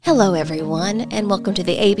Hello, everyone, and welcome to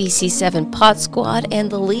the ABC7 Pod Squad and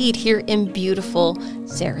the lead here in beautiful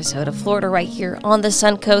Sarasota, Florida, right here on the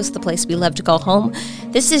Sun Coast, the place we love to call home.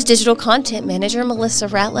 This is Digital Content Manager Melissa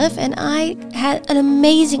Ratliff, and I had an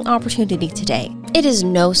amazing opportunity today. It is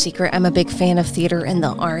no secret I'm a big fan of theater and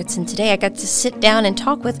the arts, and today I got to sit down and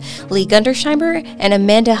talk with Lee Gundersheimer and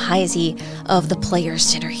Amanda Heisey of the Players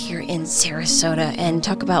Center here in Sarasota and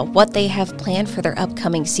talk about what they have planned for their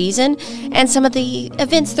upcoming season and some of the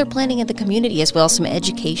events they're planning in the community, as well as some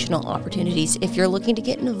educational opportunities if you're looking to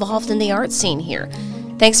get involved in the art scene here.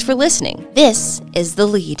 Thanks for listening. This is The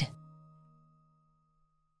Lead.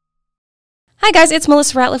 Hi guys, it's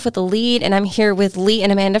Melissa Ratliff with The Lead, and I'm here with Lee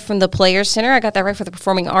and Amanda from the Players Center. I got that right, for the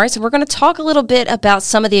Performing Arts, and we're going to talk a little bit about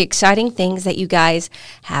some of the exciting things that you guys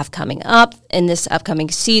have coming up in this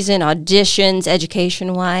upcoming season, auditions,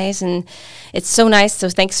 education-wise, and it's so nice. So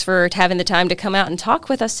thanks for having the time to come out and talk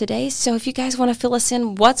with us today. So if you guys want to fill us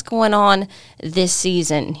in, what's going on this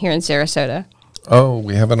season here in Sarasota? Oh,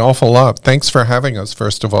 we have an awful lot. Thanks for having us,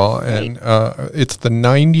 first of all. And it's the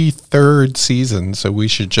 93rd season, so we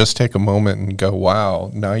should just take a moment and go, wow,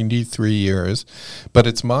 93 years. But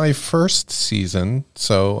it's my first season,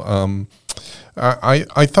 so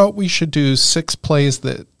I thought we should do 6 plays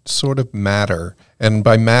that sort of matter. And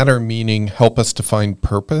by matter, meaning help us to find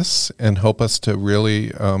purpose and help us to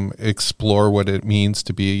really explore what it means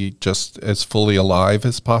to be just as fully alive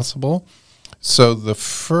as possible. So the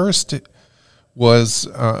first was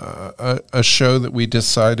a show that we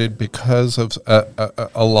decided because of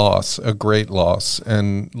a loss, a great loss.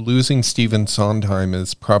 And losing Stephen Sondheim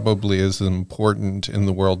is probably as important in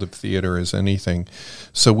the world of theater as anything.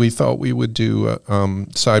 So we thought we would do,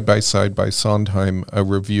 side by side by Sondheim, a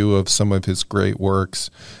review of some of his great works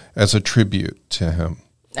as a tribute to him.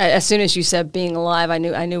 As soon as you said being alive, I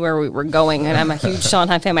knew where we were going, and I'm a huge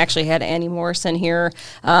Sondheim fan. I actually had Annie Morrison here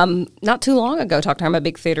not too long ago. Talked to her. I'm a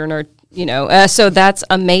big theater nerd, so that's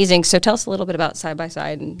amazing. So tell us a little bit about Side by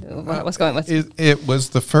Side and what's going with it. It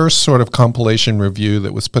was the first sort of compilation review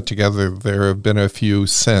that was put together. There have been a few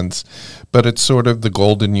since, but it's sort of the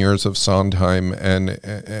golden years of Sondheim, and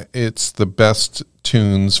it's the best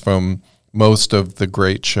tunes from most of the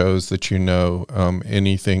great shows that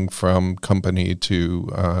anything from Company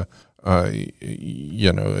to,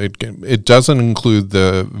 it doesn't include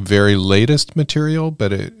the very latest material,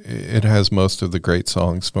 but it has most of the great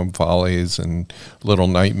songs from Follies and Little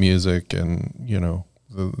Night Music and,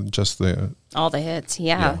 all the hits.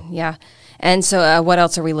 Yeah. And so what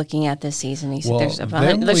else are we looking at this season? You said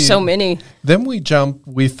there's so many. Then we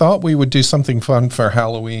thought we would do something fun for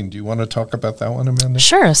Halloween. Do you want to talk about that one, Amanda?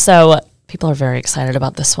 Sure. So people are very excited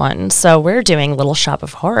about this one. So we're doing Little Shop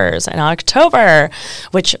of Horrors in October,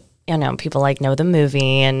 which, people know the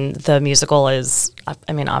movie, and the musical is,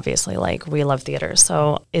 obviously, we love theater,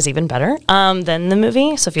 so is even better than the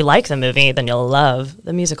movie. So if you like the movie, then you'll love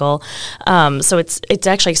the musical. So it's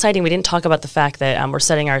actually exciting. We didn't talk about the fact that we're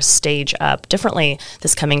setting our stage up differently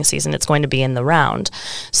this coming season. It's going to be in the round.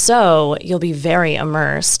 So you'll be very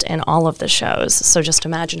immersed in all of the shows. So just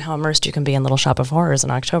imagine how immersed you can be in Little Shop of Horrors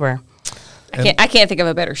in October. I can't think of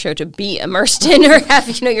a better show to be immersed in or have,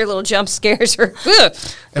 your little jump scares or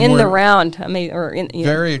in the round.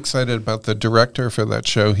 Very excited about the director for that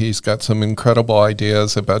show. He's got some incredible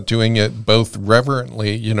ideas about doing it both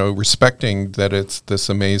reverently, respecting that it's this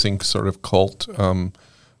amazing sort of cult.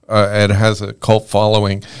 It has a cult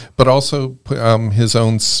following, but also his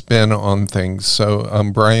own spin on things.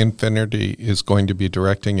 So Brian Finnerty is going to be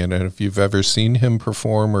directing it, and if you've ever seen him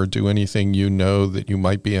perform or do anything, that you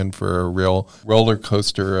might be in for a real roller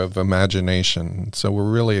coaster of imagination. So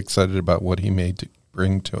we're really excited about what he may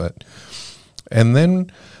bring to it. And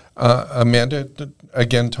then Amanda,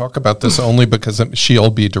 again, talk about this only because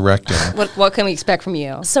she'll be directing. What can we expect from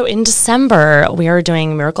you? So in December, we are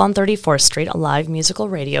doing Miracle on 34th Street, a live musical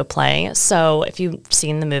radio play. So if you've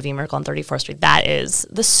seen the movie Miracle on 34th Street, that is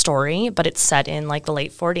the story, but it's set in the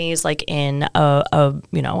late 40s, in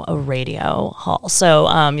a radio hall.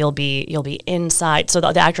 So you'll be inside. So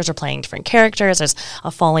the actors are playing different characters. There's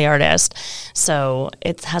a Foley artist. So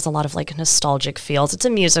it has a lot of nostalgic feels. It's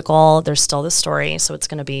a musical. There's still the story. So it's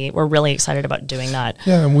going to be, we're really excited about doing that.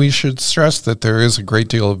 Yeah, and we should stress that there is a great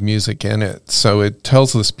deal of music in it. So it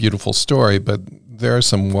tells this beautiful story, but there's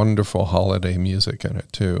some wonderful holiday music in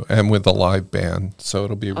it too, and with a live band. So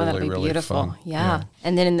it'll be really beautiful. Fun. Yeah.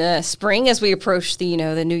 And then in the spring, as we approach the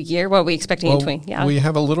the new year, what are we expecting in between? Yeah. We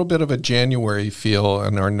have a little bit of a January feel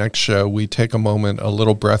in our next show. We take a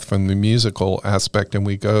little breath from the musical aspect, and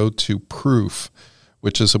we go to Proof,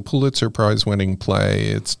 which is a Pulitzer Prize-winning play.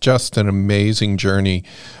 It's just an amazing journey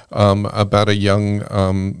about a young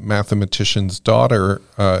mathematician's daughter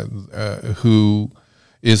who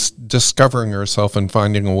is discovering herself and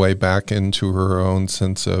finding a way back into her own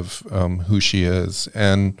sense of who she is.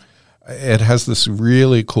 And it has this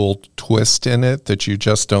really cool twist in it that you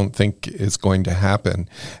just don't think is going to happen.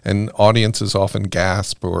 And audiences often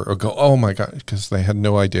gasp or go, oh my God, because they had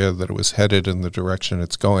no idea that it was headed in the direction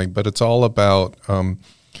it's going. But it's all about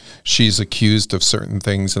she's accused of certain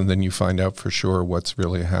things, and then you find out for sure what's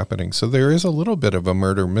really happening. So there is a little bit of a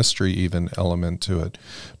murder mystery even element to it.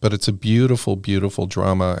 But it's a beautiful, beautiful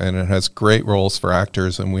drama, and it has great roles for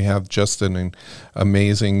actors, and we have just an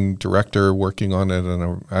amazing director working on it,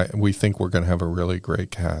 and we think we're going to have a really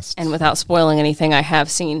great cast. And without spoiling anything, I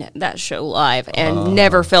have seen that show live and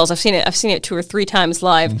never fails. I've seen it 2 or 3 times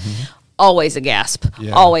live. Mm-hmm. Always a gasp.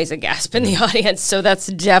 Yeah. Always a gasp in the audience. So that's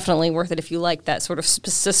definitely worth it if you like that sort of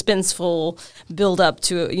suspenseful build up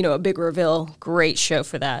to a big reveal. Great show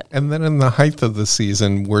for that. And then in the height of the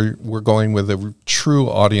season, we're going with a true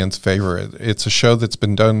audience favorite. It's a show that's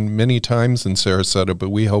been done many times in Sarasota, but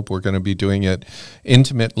we hope we're going to be doing it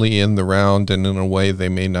intimately in the round and in a way they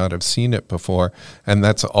may not have seen it before. And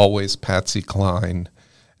that's always Patsy Cline.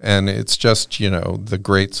 And it's just, the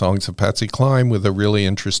great songs of Patsy Cline with a really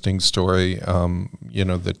interesting story,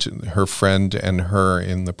 her friend and her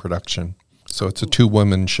in the production. So it's a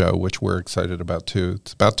 2-woman show, which we're excited about, too.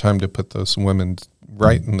 It's about time to put those women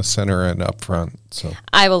right in the center and up front. So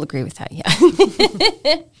I will agree with that,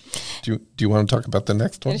 yeah. Do you want to talk about the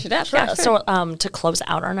next one? Sure. Yeah, sure. So to close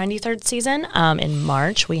out our 93rd season, in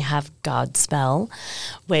March, we have Godspell,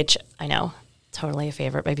 which I know, totally a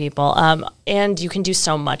favorite by people. And you can do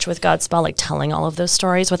so much with Godspell, like telling all of those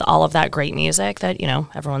stories with all of that great music that,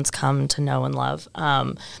 everyone's come to know and love.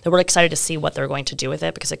 That we're excited to see what they're going to do with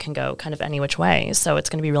it because it can go kind of any which way. So it's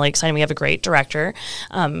going to be really exciting. We have a great director,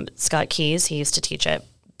 Scott Keys. He used to teach at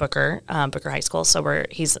Booker High School. So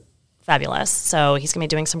he's fabulous. So he's going to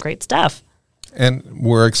be doing some great stuff. And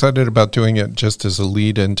we're excited about doing it just as a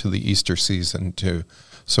lead into the Easter season, too.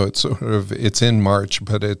 So it's in March,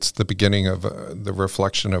 but it's the beginning of the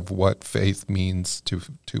reflection of what faith means to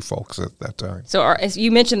folks at that time. So as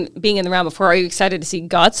you mentioned being in the round before, are you excited to see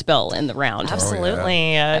Godspell in the round?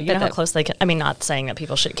 Absolutely. You know how close they can. I mean, not saying that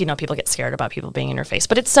people should, people get scared about people being in your face,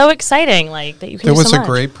 but it's so exciting that you can There do was so a much.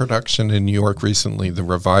 great production in New York recently, The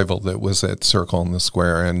Revival, that was at Circle in the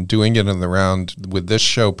Square, and doing it in the round with this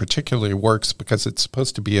show particularly works because it's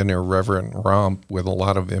supposed to be an irreverent romp with a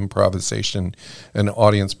lot of improvisation and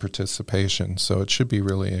audience participation, so it should be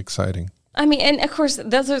really exciting. I mean, and of course,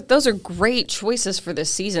 those are great choices for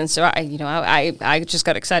this season. So I just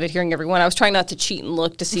got excited hearing everyone. I was trying not to cheat and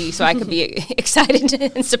look to see so I could be excited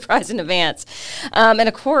and surprised in advance. And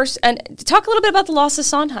of course, and talk a little bit about The Lost of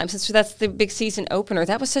Sondheim, since that's the big season opener.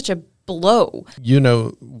 That was such a blow.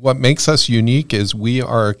 What makes us unique is we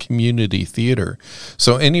are a community theater.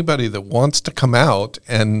 So anybody that wants to come out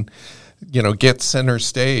and get center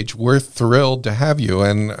stage, we're thrilled to have you.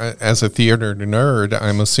 And as a theater nerd,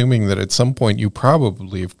 I'm assuming that at some point you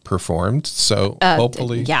probably have performed. So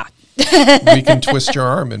hopefully we can twist your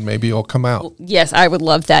arm and maybe you'll come out. Yes, I would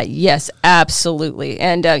love that. Yes, absolutely.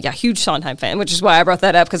 And huge Sondheim fan, which is why I brought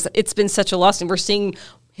that up, because it's been such a loss and we're seeing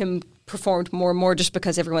him performed more and more just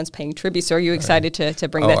because everyone's paying tribute. So are you excited to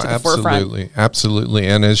bring that to the forefront? Absolutely.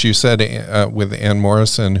 And as you said, with Ann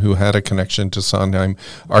Morrison, who had a connection to Sondheim,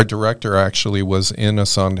 our director actually was in a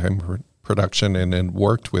Sondheim production and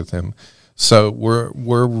worked with him. So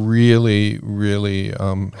we're really, really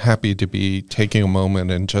happy to be taking a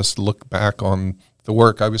moment and just look back on the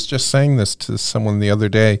work. I was just saying this to someone the other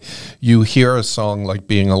day. You hear a song like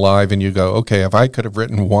Being Alive and you go, okay, if I could have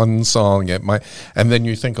written one song, and then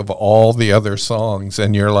you think of all the other songs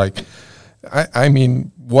and you're like, I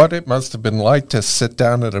mean, what it must have been like to sit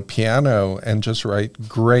down at a piano and just write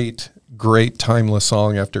great timeless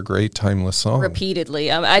song after great timeless song.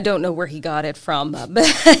 Repeatedly. I don't know where he got it from.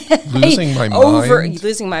 Losing My Mind.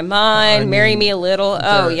 Losing My Mind, Marry Me a Little.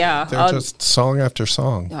 They're just song after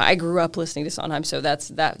song. I grew up listening to Sondheim, so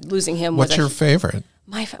that losing him What's your favorite?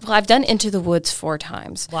 Well, I've done Into the Woods 4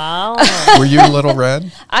 times. Wow. Were you Little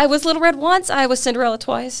Red? I was Little Red once. I was Cinderella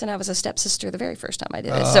twice, and I was a stepsister the very first time I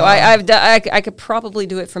did it. So I could probably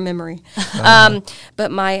do it from memory.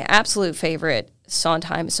 But my absolute favorite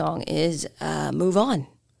Sondheim song is Move On.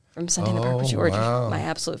 from Santana Barbara, Georgia, wow. my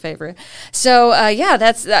absolute favorite. So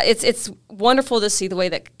that's it's wonderful to see the way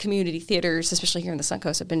that community theaters, especially here in the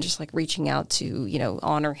Suncoast, have been just like reaching out to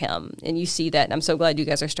honor him, and you see that. And I'm so glad you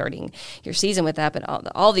guys are starting your season with that. But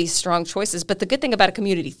all these strong choices. But the good thing about a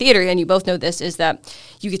community theater, and you both know this, is that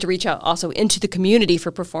you get to reach out also into the community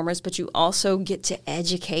for performers, but you also get to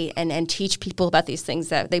educate and teach people about these things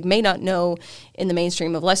that they may not know in the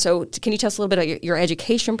mainstream of life. So can you tell us a little bit about your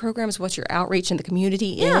education programs, what your outreach in the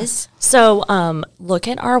community is? So look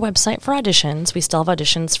at our website for auditions. We still have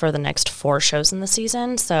auditions for the next 4 shows in the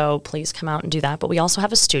season, so please come out and do that. But we also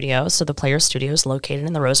have a studio, so the Players Studio is located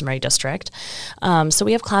in the Rosemary District. So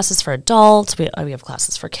we have classes for adults, we have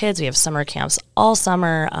classes for kids, we have summer camps all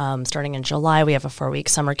summer. Starting in July, we have a 4-week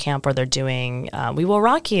summer camp where they're doing We Will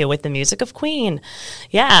Rock You with the music of Queen.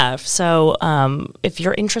 Yeah, so if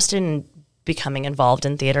you're interested in becoming involved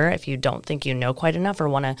in theater, if you don't think you know quite enough or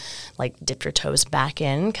want to like dip your toes back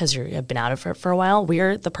in because you've been out of it for a while,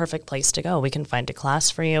 we're the perfect place to go. We can find a class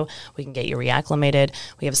for you. We can get you reacclimated.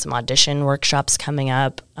 We have some audition workshops coming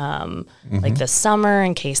up like this summer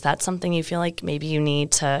in case that's something you feel like maybe you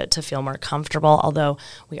need to feel more comfortable, although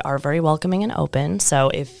we are very welcoming and open. So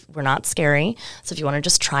if we're not scary, so if you want to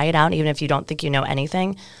just try it out, even if you don't think you know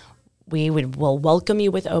anything, will welcome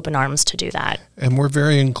you with open arms to do that. And we're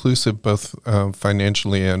very inclusive, both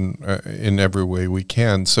financially and in every way we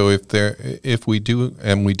can. So if we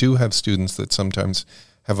do have students that sometimes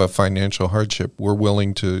have a financial hardship, we're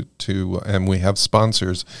willing to and we have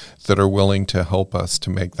sponsors that are willing to help us to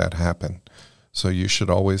make that happen. So you should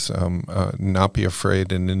always not be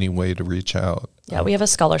afraid in any way to reach out. Yeah, we have a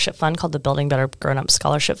scholarship fund called the Building Better Grown-Up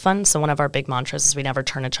Scholarship Fund. So one of our big mantras is we never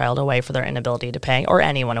turn a child away for their inability to pay, or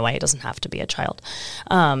anyone away. It doesn't have to be a child.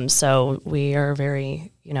 So we are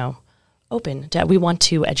very, open. We want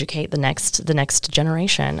to educate the next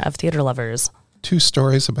generation of theater lovers. 2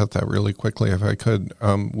 stories about that really quickly, if I could.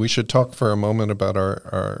 We should talk for a moment about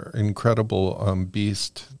our incredible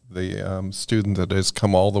beast, the student that has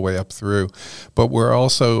come all the way up through. But we're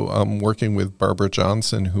also working with Barbara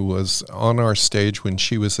Johnson, who was on our stage when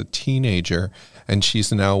she was a teenager, and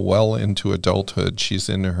she's now well into adulthood. She's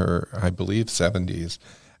in her, I believe, 70s,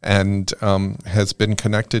 and has been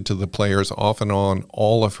connected to the Players off and on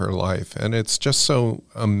all of her life. And it's just so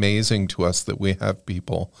amazing to us that we have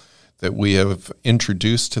people that we have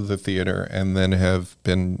introduced to the theater and then have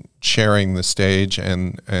been sharing the stage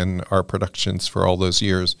and our productions for all those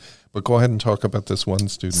years. But go ahead and talk about this one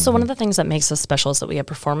student. So one of the things that makes us special is that we have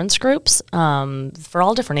performance groups for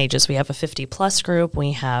all different ages. We have a 50-plus group.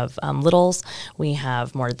 We have littles. We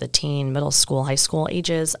have more the teen, middle school, high school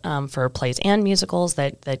ages for plays and musicals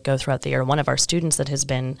that go throughout the year. One of our students that has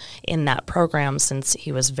been in that program since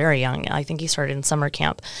he was very young, I think he started in summer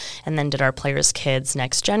camp and then did our Players Kids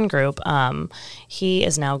Next Gen group. He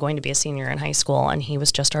is now going to be a senior in high school, and he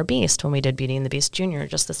was just our Beast when we did Beauty and the Beast Junior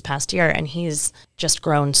just this past year, and he's just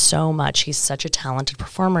grown so much. He's such a talented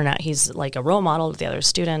performer now. He's like a role model to the other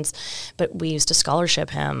students, but we used to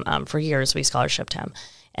scholarship him for years. We scholarshiped him.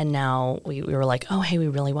 And now we were like, oh, hey, we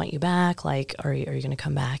really want you back. Like, are you going to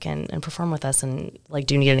come back and perform with us? And like,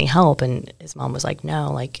 do you need any help? And his mom was like,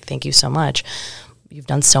 no, like, thank you so much. You've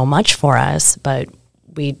done so much for us, but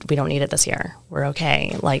we don't need it this year. We're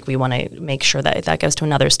okay. Like, we want to make sure that goes to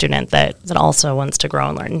another student that also wants to grow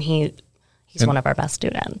and learn. And he's one of our best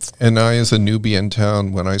students. And I, as a newbie in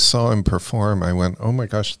town, when I saw him perform, I went, oh my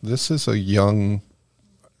gosh, this is a young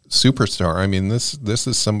superstar. I mean, this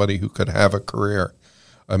is somebody who could have a career,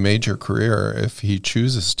 a major career if he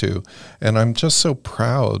chooses to. And I'm just so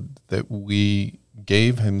proud that we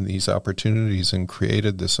gave him these opportunities and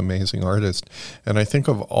created this amazing artist. And I think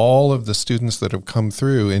of all of the students that have come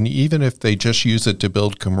through, and even if they just use it to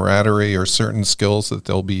build camaraderie or certain skills that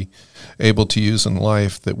they'll be able to use in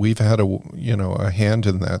life, that we've had a hand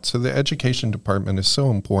in that. So the education department is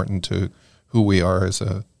so important to who we are as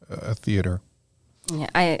a theater. Yeah,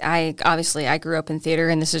 I obviously grew up in theater,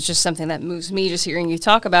 and this is just something that moves me just hearing you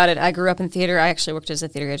talk about it. I grew up in theater. I actually worked as a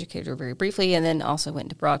theater educator very briefly, and then also went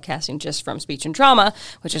into broadcasting just from speech and drama,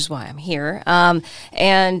 which is why I'm here.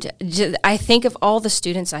 And I think of all the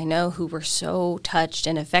students I know who were so touched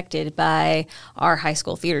and affected by our high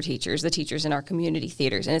school theater teachers, the teachers in our community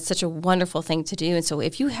theaters, and it's such a wonderful thing to do. And so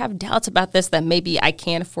if you have doubts about this, that maybe I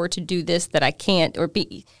can't afford to do this, that I can't, or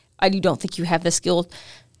I don't think you have the skill,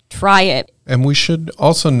 try it. And we should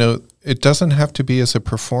also note, it doesn't have to be as a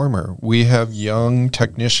performer. We have young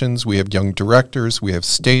technicians, we have young directors, we have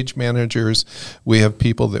stage managers, we have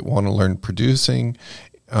people that want to learn producing.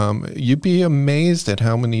 you'd be amazed at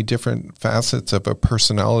how many different facets of a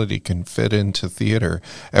personality can fit into theater.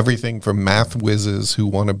 Everything from math whizzes who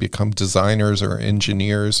want to become designers or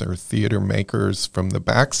engineers or theater makers from the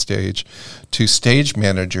backstage to stage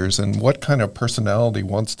managers. And what kind of personality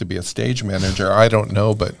wants to be a stage manager? I don't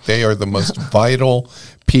know, but they are the most vital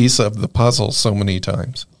piece of the puzzle so many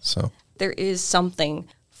times. So there is something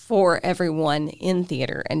for everyone in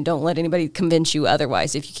theater, and don't let anybody convince you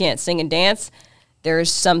otherwise. If you can't sing and dance, there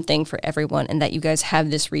is something for everyone, and that you guys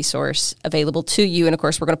have this resource available to you. And of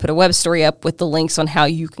course, we're going to put a web story up with the links on how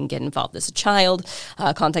you can get involved as a child,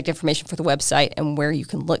 contact information for the website, and where you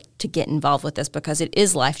can look to get involved with this, because it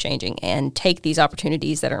is life-changing. And take these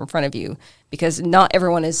opportunities that are in front of you, because not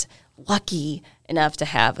everyone is lucky enough to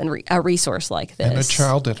have a resource like this. And a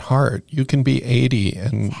child at heart. You can be 80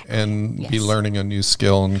 and be learning a new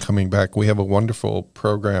skill and coming back. We have a wonderful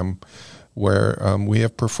program where we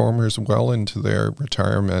have performers well into their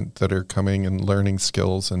retirement that are coming and learning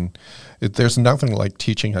skills. And there's nothing like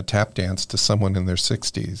teaching a tap dance to someone in their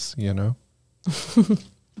 60s, you know?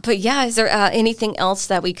 But yeah, is there anything else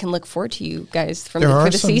that we can look forward to, you guys, for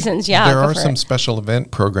the seasons? Yeah, there are some special event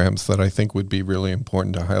programs that I think would be really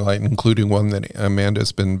important to highlight, including one that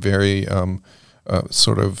Amanda's been very a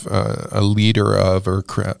leader of or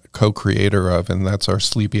co-creator of, and that's our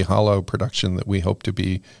Sleepy Hollow production that we hope to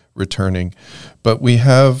be returning. But we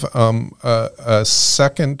have a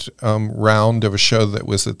second round of a show that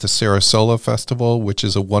was at the Sarasota Festival, which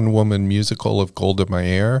is a one-woman musical of Golda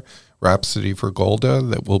Meir, Rhapsody for Golda,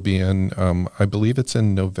 that will be in, I believe it's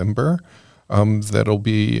in November, that'll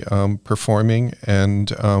be performing.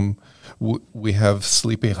 And we have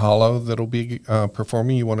Sleepy Hollow that'll be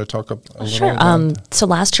performing. You want to talk a little about So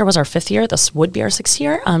last year was our 5th year. This would be our 6th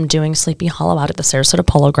year. Doing Sleepy Hollow out at the Sarasota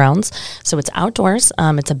Polo Grounds. So it's outdoors.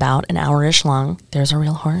 It's about an hour-ish long. There's a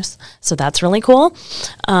real horse. So that's really cool.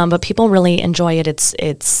 But people really enjoy it.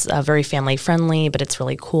 It's very family-friendly, but it's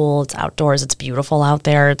really cool. It's outdoors. It's beautiful out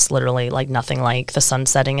there. It's literally like nothing like the sun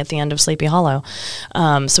setting at the end of Sleepy Hollow.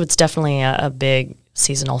 So it's definitely a big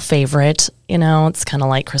seasonal favorite. You know, it's kind of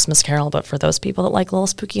like Christmas Carol, but for those people that like a little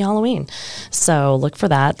spooky Halloween. So look for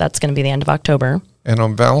that. That's going to be the end of October. And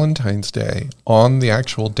on Valentine's Day, on the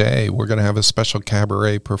actual day, we're going to have a special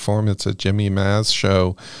cabaret performance at Jimmy Maz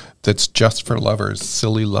show that's just for lovers,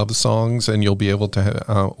 silly love songs, and you'll be able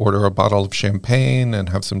to order a bottle of champagne and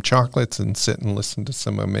have some chocolates and sit and listen to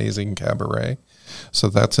some amazing cabaret. So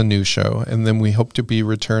that's a new show. And then we hope to be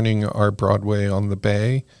returning our Broadway on the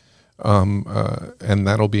Bay, and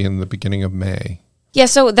that'll be in the beginning of May. Yeah,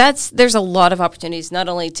 so there's a lot of opportunities, not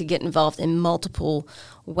only to get involved in multiple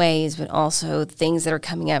ways, but also things that are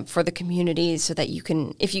coming up for the community, so that you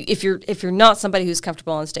can, if you're not somebody who's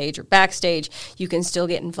comfortable on stage or backstage, you can still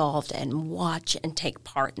get involved and watch and take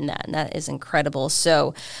part in that, and that is incredible.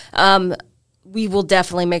 So we will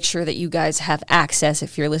definitely make sure that you guys have access,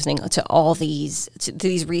 if you're listening, to all these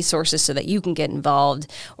resources, so that you can get involved,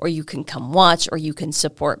 or you can come watch, or you can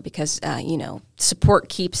support, because support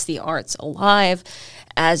keeps the arts alive,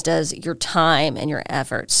 as does your time and your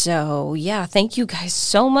effort. So yeah, thank you guys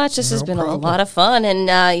so much. This has been a lot of fun, and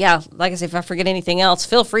like I say, if I forget anything else,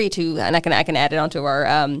 feel free to, and I can add it onto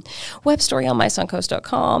our web story on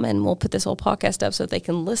mysuncoast.com, and we'll put this whole podcast up so they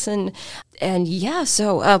can listen. And yeah,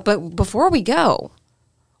 so but before we go,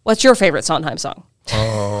 what's your favorite Sondheim song?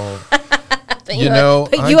 Oh, put you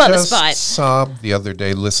on the spot. I just sobbed the other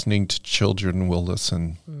day listening to Children Will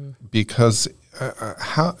Listen, because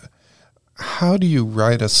how do you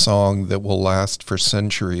write a song that will last for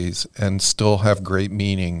centuries and still have great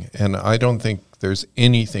meaning? And I don't think there's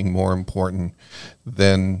anything more important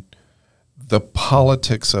than the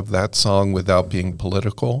politics of that song without being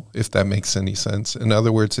political, if that makes any sense. In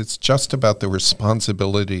other words, it's just about the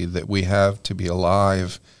responsibility that we have to be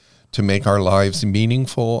alive, to make our lives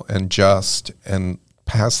meaningful and just, and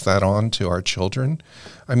pass that on to our children.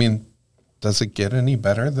 I mean, does it get any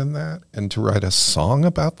better than that? And to write a song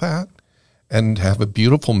about that and have a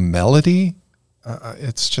beautiful melody,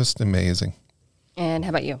 it's just amazing. And how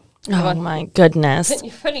about you? Oh my goodness!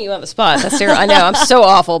 Putting you on the spot. That's Sarah. I know I'm so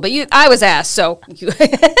awful, but I was asked, so.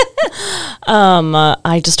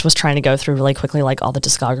 I just was trying to go through really quickly, like all the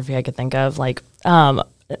discography I could think of. Like,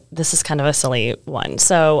 this is kind of a silly one.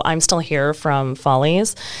 So I'm Still Here from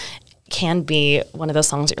Follies. can be one of those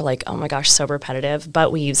songs that you're like, oh my gosh, so repetitive.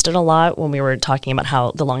 But we used it a lot when we were talking about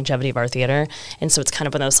how the longevity of our theater. And so it's kind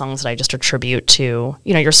of one of those songs that I just attribute to,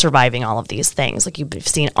 you're surviving all of these things. Like you've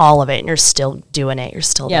seen all of it and you're still doing it. You're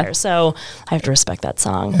still there. So I have to respect that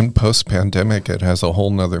song. And post-pandemic, it has a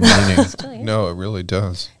whole nother meaning. No, it really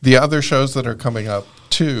does. The other shows that are coming up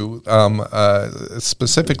too,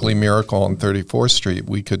 specifically Miracle on 34th Street,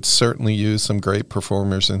 we could certainly use some great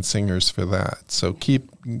performers and singers for that. So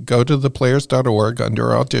go to theplayers.org under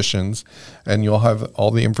auditions, and you'll have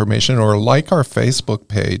all the information, or like our Facebook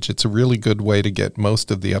page. It's a really good way to get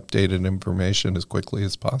most of the updated information as quickly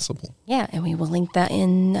as possible. Yeah, and we will link that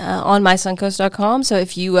in on mysuncoast.com. So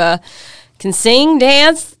if you can sing,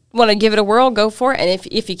 dance, want to give it a whirl, go for it. And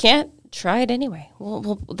if you can't, try it anyway.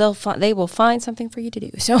 They will find something for you to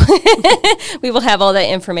do. So we will have all that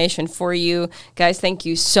information for you. Guys, thank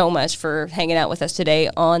you so much for hanging out with us today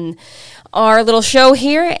on our little show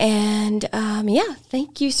here. And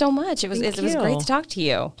thank you so much. It was great to talk to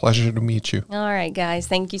you. Pleasure to meet you. All right, guys.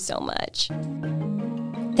 Thank you so much.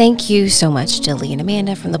 Thank you so much to Lee and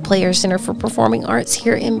Amanda from the Players Center for Performing Arts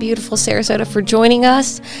here in beautiful Sarasota for joining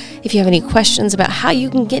us. If you have any questions about how you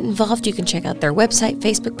can get involved, you can check out their website,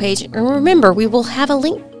 Facebook page. And remember, we will have a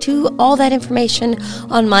link to all that information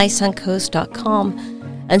on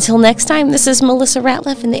mysuncoast.com. Until next time, this is Melissa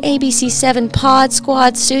Ratliff in the ABC7 Pod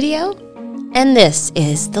Squad studio, and this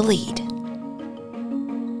is The Lead.